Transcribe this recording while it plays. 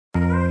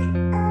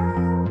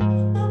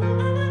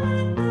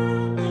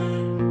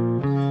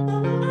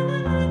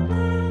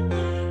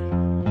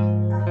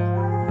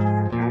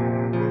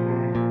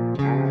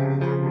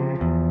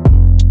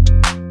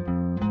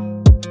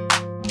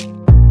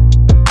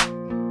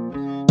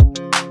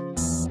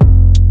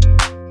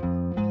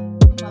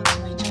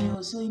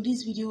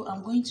video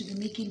I'm going to be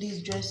making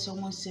this dress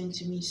someone sent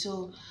to me.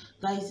 So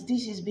guys,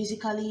 this is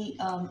basically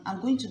I'm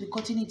going to be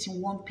cutting it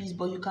in one piece,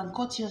 but you can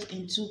cut yours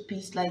in two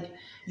pieces. Like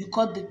you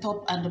cut the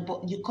top and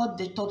you cut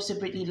the top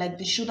separately, like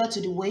the shoulder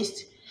to the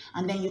waist,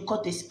 and then you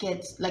cut the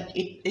skirt, like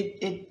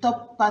a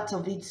top part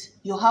of it,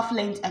 your half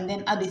length, and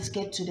then add a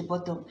skirt to the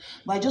bottom.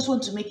 But I just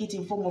want to make it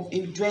in form of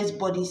a dress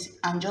bodice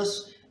and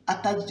just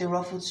attach the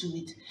ruffle to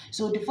it.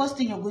 So the first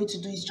thing you're going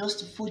to do is just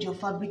to fold your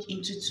fabric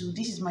into two.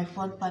 This is my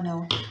front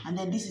panel, and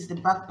then this is the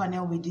back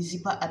panel with the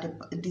zipper at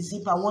the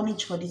zipper, 1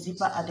 inch for the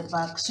zipper at the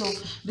back. So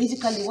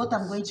basically what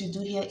I'm going to do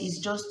here is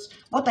just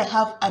what I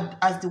have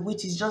as the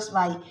width is just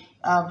my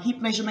hip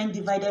measurement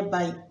divided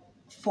by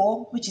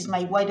 4, which is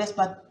my widest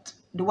part,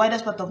 the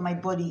widest part of my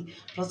body,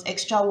 plus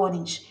extra 1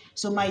 inch.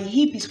 So my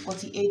hip is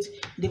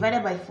 48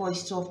 divided by 4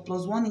 is 12,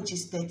 plus 1 inch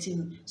is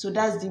 13. So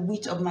that's the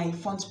width of my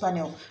front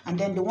panel, and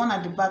then the one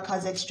at the back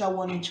has extra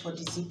 1 inch for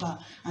the zipper.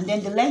 And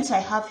then the length I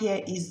have here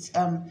is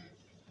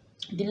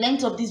the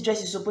length of this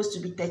dress is supposed to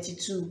be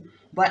 32,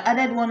 but I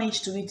added 1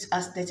 inch to it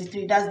as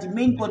 33. That's the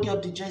main body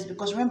of the dress,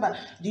 because remember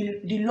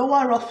the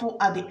lower ruffle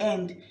at the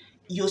end,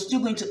 you're still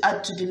going to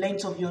add to the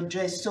length of your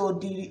dress. So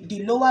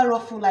the lower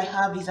ruffle I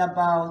have is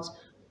about,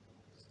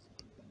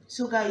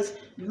 so guys,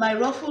 my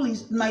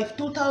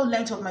total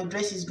length of my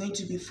dress is going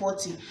to be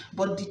 40,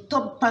 but the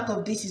top part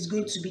of this is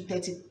going to be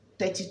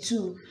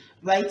 32,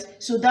 right?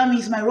 So that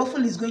means my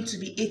ruffle is going to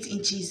be 8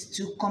 inches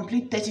to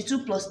complete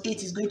 32 plus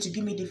 8 is going to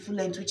give me the full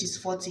length, which is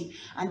 40.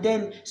 And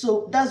then,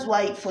 so that's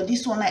why for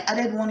this one, I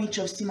added 1 inch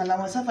of seam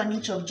allowance, half an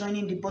inch of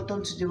joining the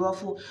bottom to the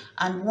ruffle,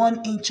 and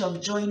 1 inch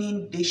of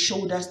joining the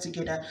shoulders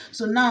together.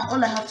 So now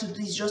all I have to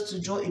do is just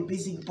to draw a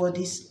basic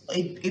bodice,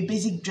 a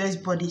basic dress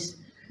bodice.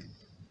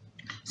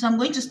 So I'm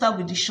going to start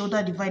with the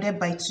shoulder divided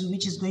by 2,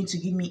 which is going to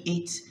give me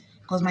 8,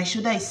 because my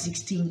shoulder is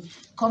 16.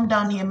 Come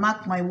down here,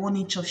 mark my 1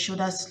 inch of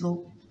shoulder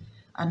slope,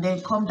 and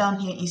then come down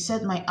here,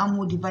 insert my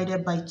armhole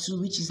divided by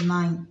 2, which is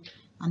 9,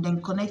 and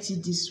then connect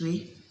it this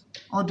way,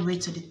 all the way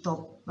to the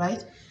top,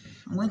 right?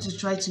 I'm going to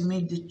try to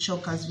make the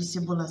chalk as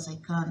visible as I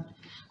can.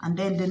 And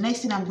then the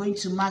next thing I'm going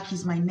to mark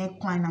is my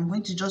neckline. I'm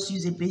going to just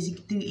use a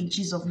basic 3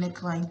 inches of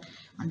neckline,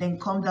 and then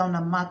come down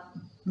and mark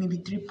maybe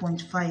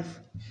 3.5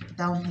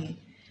 down here,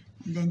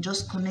 and then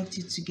just connect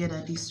it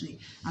together this way.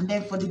 And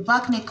then for the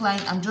back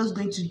neckline, I'm just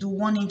going to do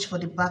 1 inch for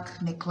the back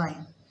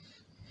neckline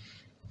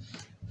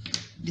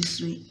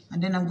this way,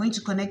 and then I'm going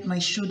to connect my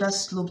shoulder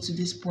slope to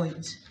this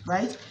point,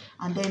 right?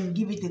 And then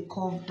give it a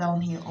curve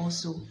down here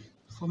also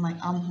for my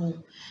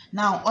armhole.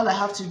 Now all I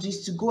have to do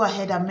is to go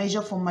ahead and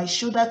measure from my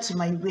shoulder to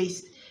my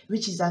waist,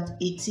 which is at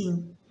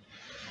 18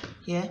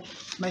 here,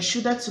 my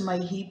shoulder to my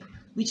hip,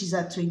 which is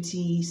at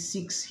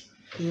 26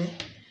 here,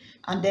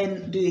 and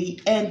then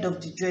the end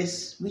of the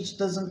dress, which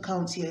doesn't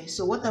count here.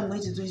 So what I'm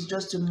going to do is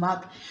just to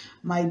mark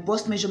my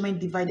bust measurement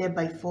divided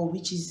by 4,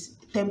 which is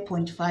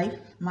 10.5,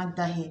 mark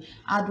that here,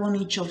 add 1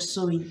 inch of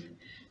sewing.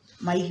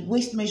 My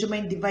waist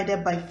measurement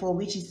divided by 4,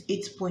 which is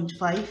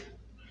 8.5,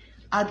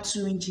 add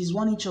 2 inches,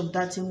 1 inch of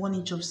that and 1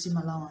 inch of seam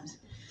allowance.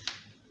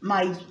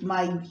 My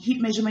hip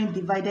measurement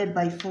divided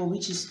by 4,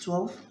 which is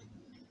 12,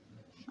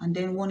 and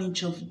then 1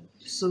 inch of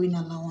sewing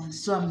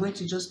allowance. So I'm going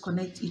to just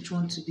connect each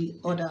one to the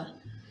other,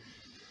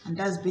 and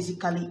that's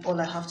basically all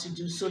I have to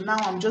do. So now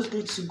I'm just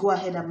going to go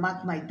ahead and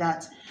mark my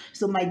dart.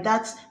 So my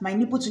dart, my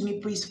nipple to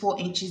nipple is 4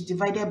 inches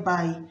divided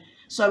by,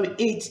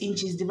 8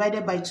 inches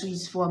divided by 2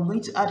 is 4. I'm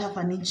going to add half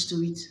an inch to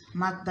it,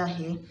 mark that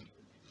here.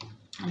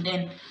 And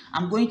then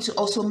I'm going to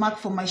also mark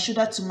from my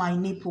shoulder to my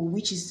nipple,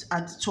 which is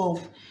at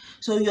 12.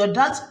 So your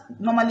dart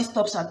normally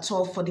stops at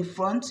 12 for the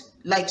front,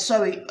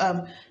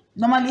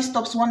 normally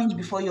stops 1 inch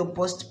before your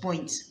bust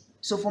point.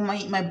 So for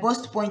my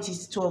bust point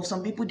is 12.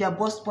 Some people, their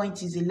bust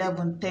point is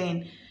 11,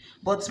 10,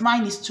 but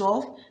mine is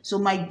 12. So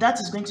my dart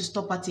is going to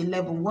stop at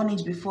 11, 1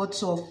 inch before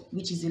 12,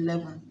 which is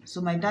 11.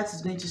 So my dart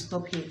is going to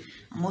stop here.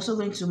 I'm also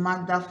going to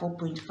mark that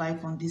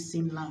 4.5 on this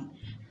same line,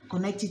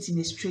 connect it in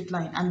a straight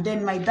line. And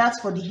then my dart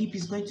for the hip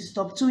is going to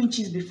stop 2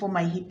 inches before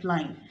my hip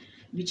line,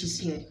 which is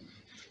here.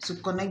 So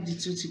connect the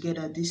two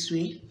together this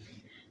way.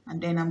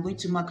 And then I'm going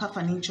to mark half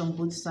an inch on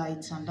both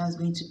sides, and that's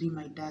going to be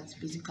my dart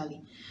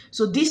basically.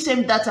 So this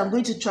same dart, I'm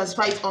going to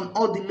transfer it on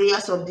all the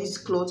layers of this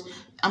cloth.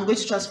 I'm going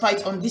to transfer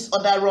it on this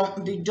other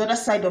the other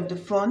side of the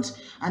front,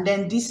 and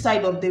then this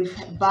side of the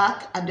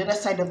back, and the other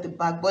side of the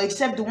back. But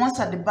except the ones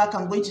at the back,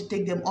 I'm going to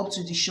take them up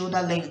to the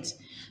shoulder length.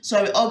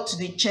 Sorry, up to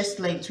the chest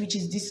length, which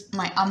is this,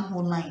 my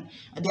armhole line.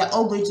 And they are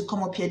all going to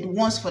come up here, the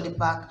ones for the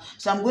back.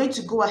 So I'm going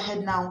to go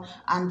ahead now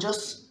and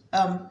just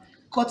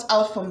cut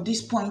out from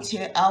this point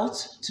here out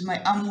to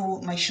my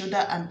armhole, my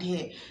shoulder, and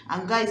here.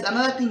 And guys,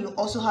 another thing you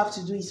also have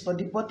to do is for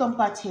the bottom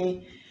part here,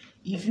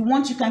 if you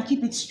want, you can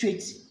keep it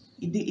straight.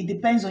 It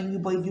depends on you,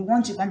 but if you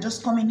want, you can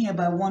just come in here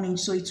by 1 inch,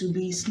 so it will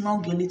be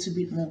snug a little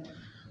bit more,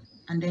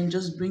 and then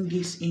just bring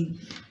this in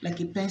like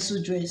a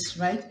pencil dress,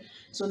 right?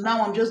 So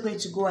now I'm just going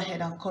to go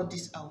ahead and cut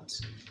this out.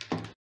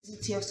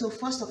 So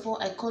first of all,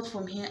 I cut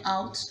from here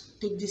out,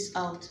 take this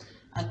out,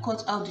 I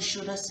cut out the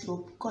shoulder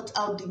slope, cut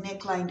out the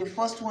neckline. The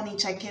first 1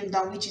 inch I came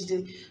down, which is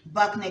the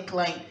back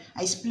neckline.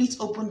 I split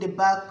open the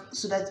back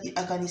so that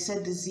I can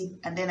insert the zip,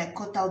 and then I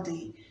cut out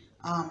the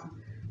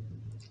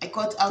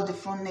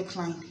front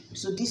neckline.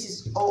 So this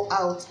is all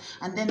out.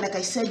 And then, like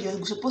I said,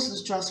 you're supposed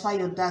to transfer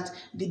your dart.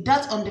 The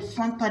dart on the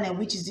front panel,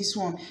 which is this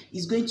one,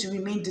 is going to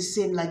remain the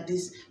same like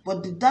this,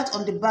 but the dart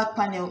on the back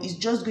panel is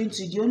just going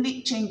to, the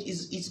only change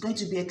is it's going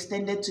to be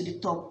extended to the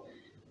top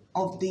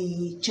of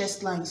the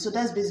chest line. So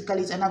that's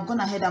basically it. And I've gone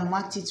ahead and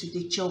marked it with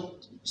a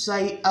chalk. So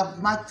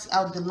I've marked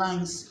out the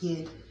lines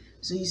here,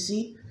 so you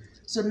see.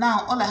 So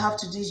now all I have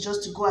to do is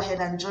just to go ahead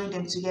and join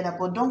them together,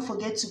 but don't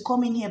forget to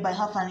come in here by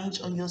 1/2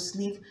 inch on your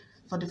sleeve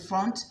for the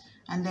front,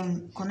 and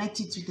then connect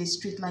it with a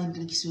straight line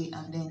this way,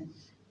 and then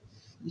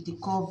with a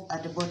curve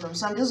at the bottom.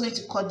 So I'm just going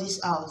to cut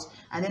this out,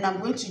 and then I'm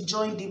going to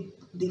join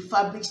the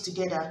fabrics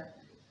together.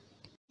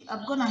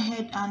 I've gone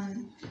ahead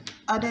and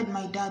added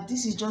my dart.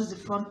 This is just the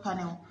front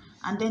panel,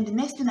 and then the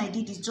next thing I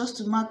did is just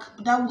to mark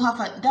that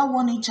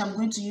 1 inch I'm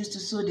going to use to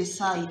sew the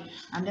side,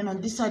 and then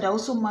on this side I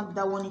also marked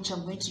that 1 inch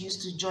I'm going to use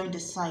to join the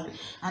side.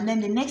 And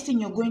then the next thing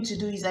you're going to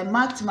do is I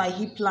marked my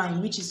hip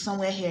line, which is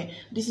somewhere here.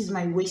 This is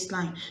my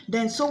waistline.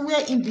 Then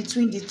somewhere in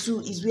between the two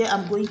is where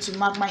I'm going to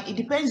mark my, it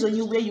depends on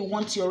you where you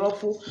want your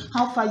ruffle,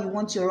 how far you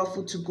want your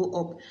ruffle to go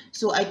up.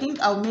 So I think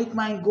I'll make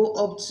mine go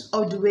up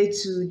all the way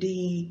to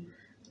the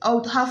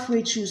out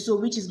halfway through, so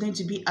which is going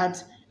to be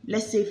at,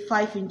 let's say,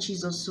 5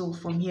 inches or so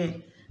from here.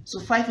 So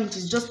 5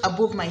 inches just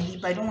above my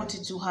hip. I don't want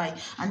it too high.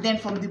 And then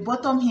from the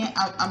bottom here,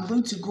 I'm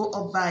going to go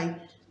up by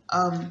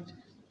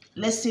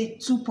let's say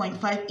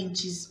 2.5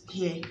 inches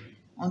here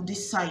on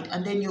this side,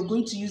 and then you're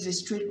going to use a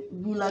straight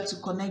ruler to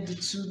connect the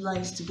two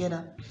lines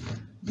together.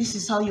 This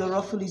is how your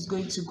ruffle is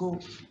going to go.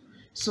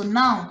 So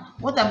now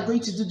what I'm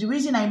going to do, the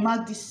reason I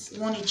marked this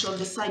 1 inch on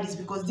the side is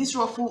because this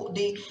ruffle,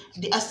 the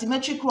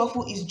asymmetric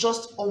ruffle is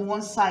just on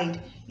one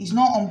side, it's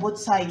not on both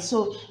sides.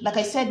 So like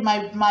I said,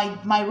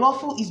 my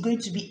ruffle is going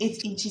to be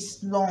 8 inches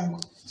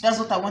long. That's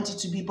what I want it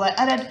to be, but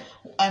I added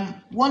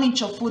 1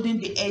 inch of folding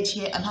the edge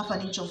here and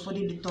 1/2 inch of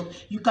folding the top.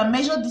 You can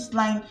measure this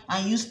line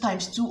and use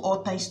 ×2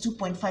 or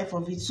 ×2.5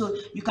 of it. So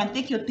you can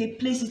take your tape,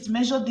 place it,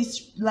 measure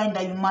this line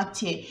that you marked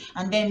here,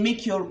 and then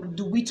make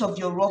the width of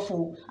your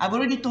ruffle. I've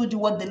already told you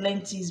what the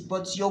length is,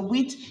 but your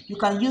width you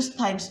can use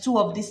 ×2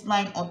 of this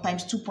line or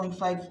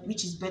 ×2.5,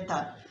 which is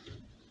better.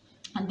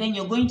 And then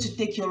you're going to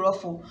take your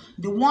ruffle.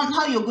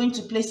 How you're going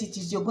to place it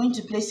is you're going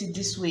to place it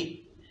this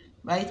way,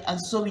 right,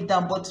 and sew it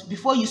down. But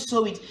before you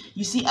sew it,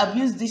 you see I've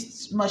used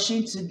this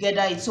machine to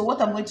gather it. So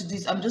what I'm going to do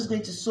is I'm just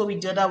going to sew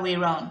it the other way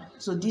around,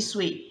 so this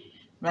way,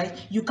 right?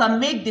 You can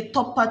make the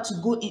top part to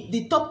go in,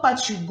 the top part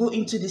should go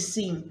into the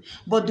seam,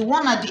 but the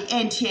one at the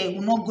end here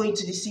will not go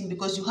into the seam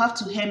because you have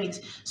to hem it.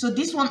 So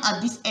this one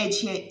at this edge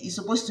here is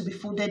supposed to be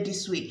folded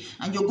this way,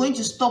 and you're going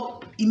to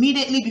stop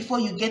immediately before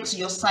you get to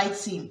your side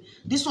seam.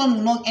 This one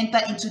will not enter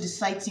into the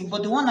side seam,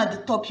 but the one at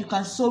the top, you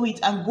can sew it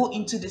and go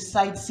into the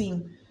side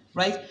seam,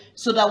 right?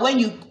 So that when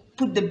you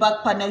put the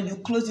back panel, you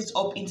close it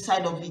up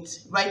inside of it,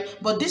 right?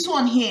 But this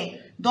one here,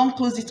 don't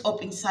close it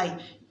up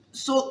inside.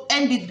 So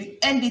end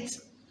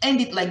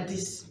it like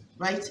this,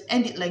 right?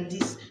 End it like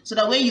this, so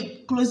that when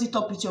you close it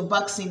up with your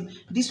back seam,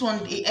 this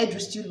one, the edge will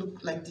still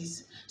look like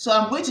this. So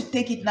I'm going to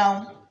take it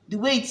now the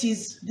way it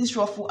is, this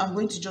ruffle. I'm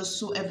going to just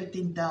sew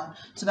everything down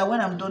so that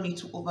when I'm done,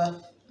 it will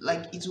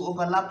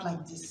overlap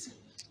like this.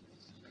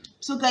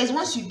 So guys,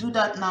 once you do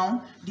that,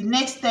 now the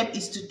next step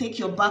is to take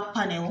your back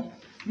panel,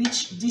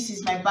 which this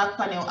is my back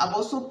panel. I've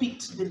also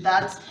picked the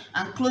darts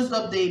and closed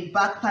up the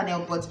back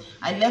panel, but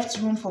I left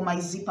room for my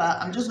zipper.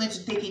 I'm just going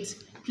to take it,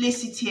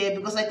 place it here,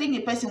 because I think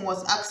the person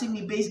was asking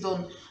me based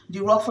on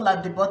the ruffle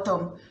at the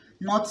bottom,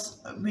 not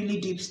really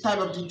the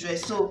style of the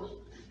dress. So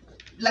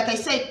like I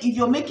said, if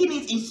you're making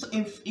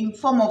it in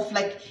form of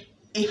like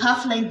a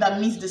half length that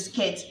meets the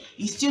skirt,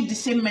 it's still the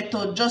same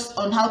method, just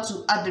on how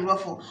to add the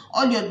ruffle.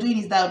 All you're doing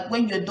is that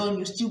when you're done,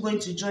 you're still going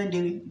to join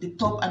the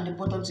top and the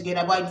bottom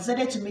together, but I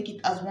decided to make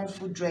it as one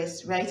full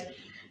dress, right?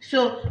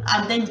 So,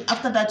 and then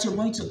after that, you're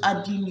going to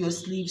add in your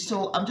sleeve.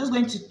 So I'm just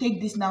going to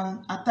take this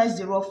now, attach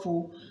the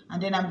ruffle,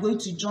 and then I'm going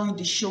to join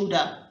the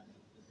shoulder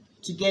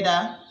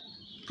together,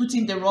 put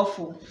in the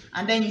ruffle.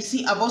 And then you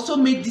see I've also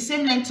made the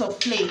same length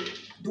of flay,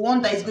 the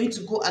one that is going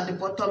to go at the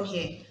bottom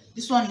here.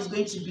 This one is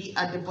going to be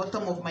at the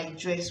bottom of my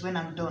dress when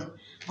I'm done.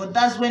 But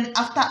that's when,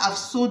 after I've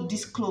sewed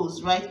this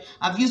close, right?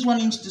 I've used 1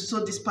 inch to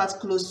sew this part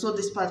close, sew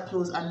this part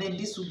close, and then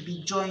this will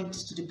be joined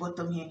to the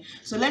bottom here.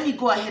 So let me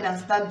go ahead and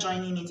start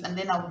joining it, and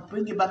then I'll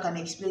bring it back and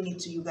explain it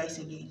to you guys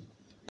again.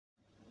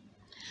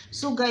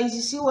 So guys,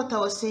 you see what I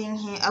was saying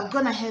here? I've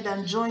gone ahead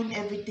and joined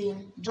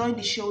everything, join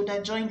the shoulder,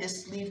 join the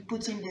sleeve,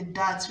 put in the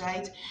darts,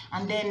 right?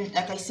 And then,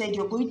 like I said,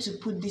 you're going to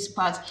put this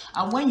part,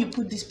 and when you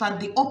put this part,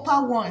 the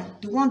upper one,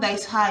 the one that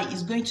is high,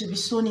 is going to be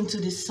sewn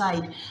into the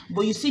side,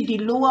 but you see the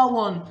lower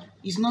one,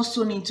 is not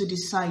sewn into the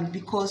side,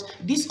 because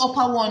this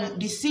upper one,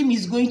 the seam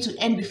is going to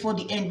end before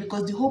the end,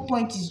 because the whole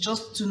point is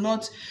just to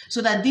not,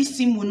 so that this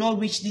seam will not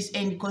reach this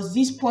end, because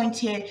this point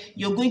here,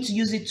 you're going to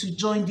use it to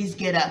join this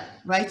girder,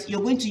 right?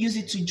 You're going to use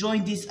it to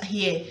join this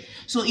here.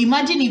 So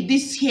imagine if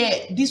this here,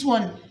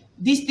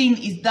 this thing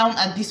is down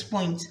at this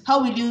point,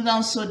 how will you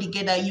now sew the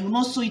girder? You will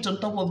not sew it on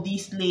top of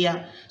this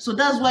layer. So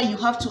that's why you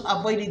have to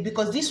avoid it,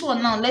 because this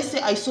one now, let's say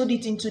I sewed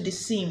it into the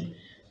seam.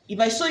 If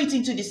I sew it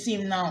into the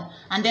seam now,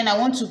 and then I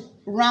want to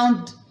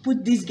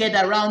put this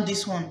girder around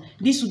this one,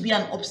 this will be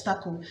an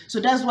obstacle. So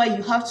that's why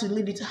you have to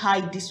leave it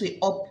high this way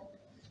up,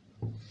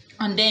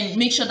 and then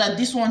make sure that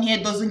this one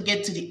here doesn't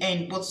get to the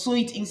end, but sew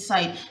it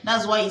inside.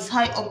 That's why it's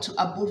high up to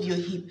above your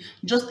hip,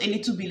 just a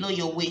little below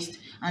your waist.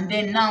 And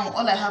then now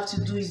all I have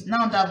to do is,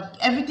 now that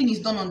everything is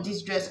done on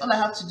this dress, all I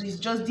have to do is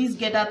just this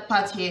gathered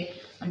part here.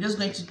 I'm just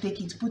going to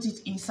take it, put it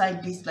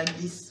inside this like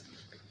this,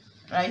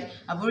 right?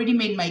 I've already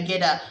made my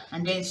girder,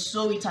 and then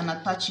sew it and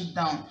attach it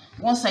down.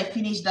 Once I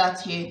finish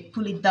that here,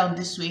 pull it down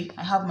this way,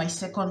 I have my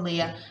second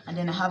layer, and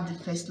then I have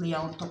the first layer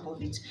on top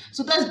of it.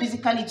 So that's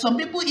basically it. Some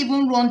people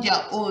even run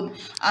their own.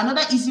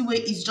 Another easy way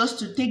is just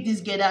to take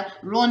this girder,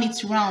 run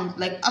it round.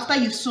 Like after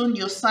you've sewn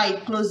your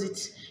side, close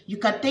it. You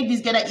can take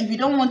this girder. If you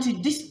don't want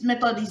it, this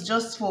method is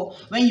just for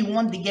when you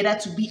want the girder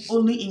to be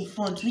only in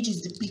front, which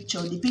is the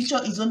picture. The picture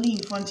is only in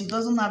front, it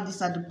doesn't have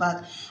this at the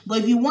back. But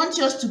if you want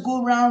yours to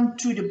go round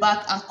through the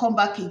back and come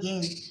back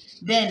again,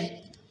 then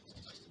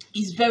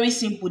it's very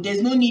simple.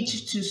 There's no need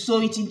to sew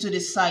it into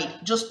the side.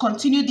 Just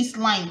continue this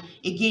line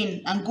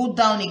again and go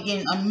down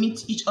again and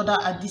meet each other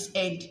at this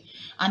end.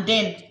 And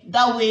then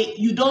that way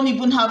you don't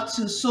even have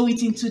to sew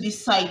it into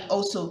this side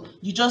also.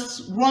 You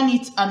just run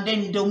it and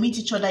then they'll meet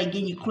each other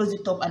again. You close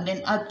it up and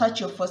then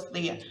attach your first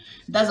layer.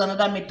 That's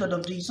another method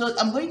of doing it. So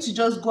I'm going to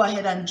just go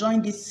ahead and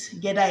join this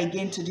girder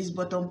again to this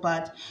bottom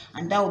part,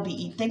 and that will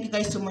be it. Thank you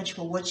guys so much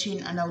for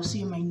watching, and I will see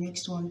you in my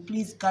next one.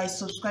 Please guys,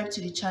 subscribe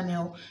to the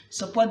channel,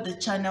 support the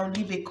channel,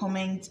 leave a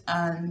comment,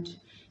 and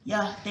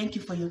yeah, thank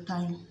you for your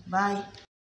time. Bye.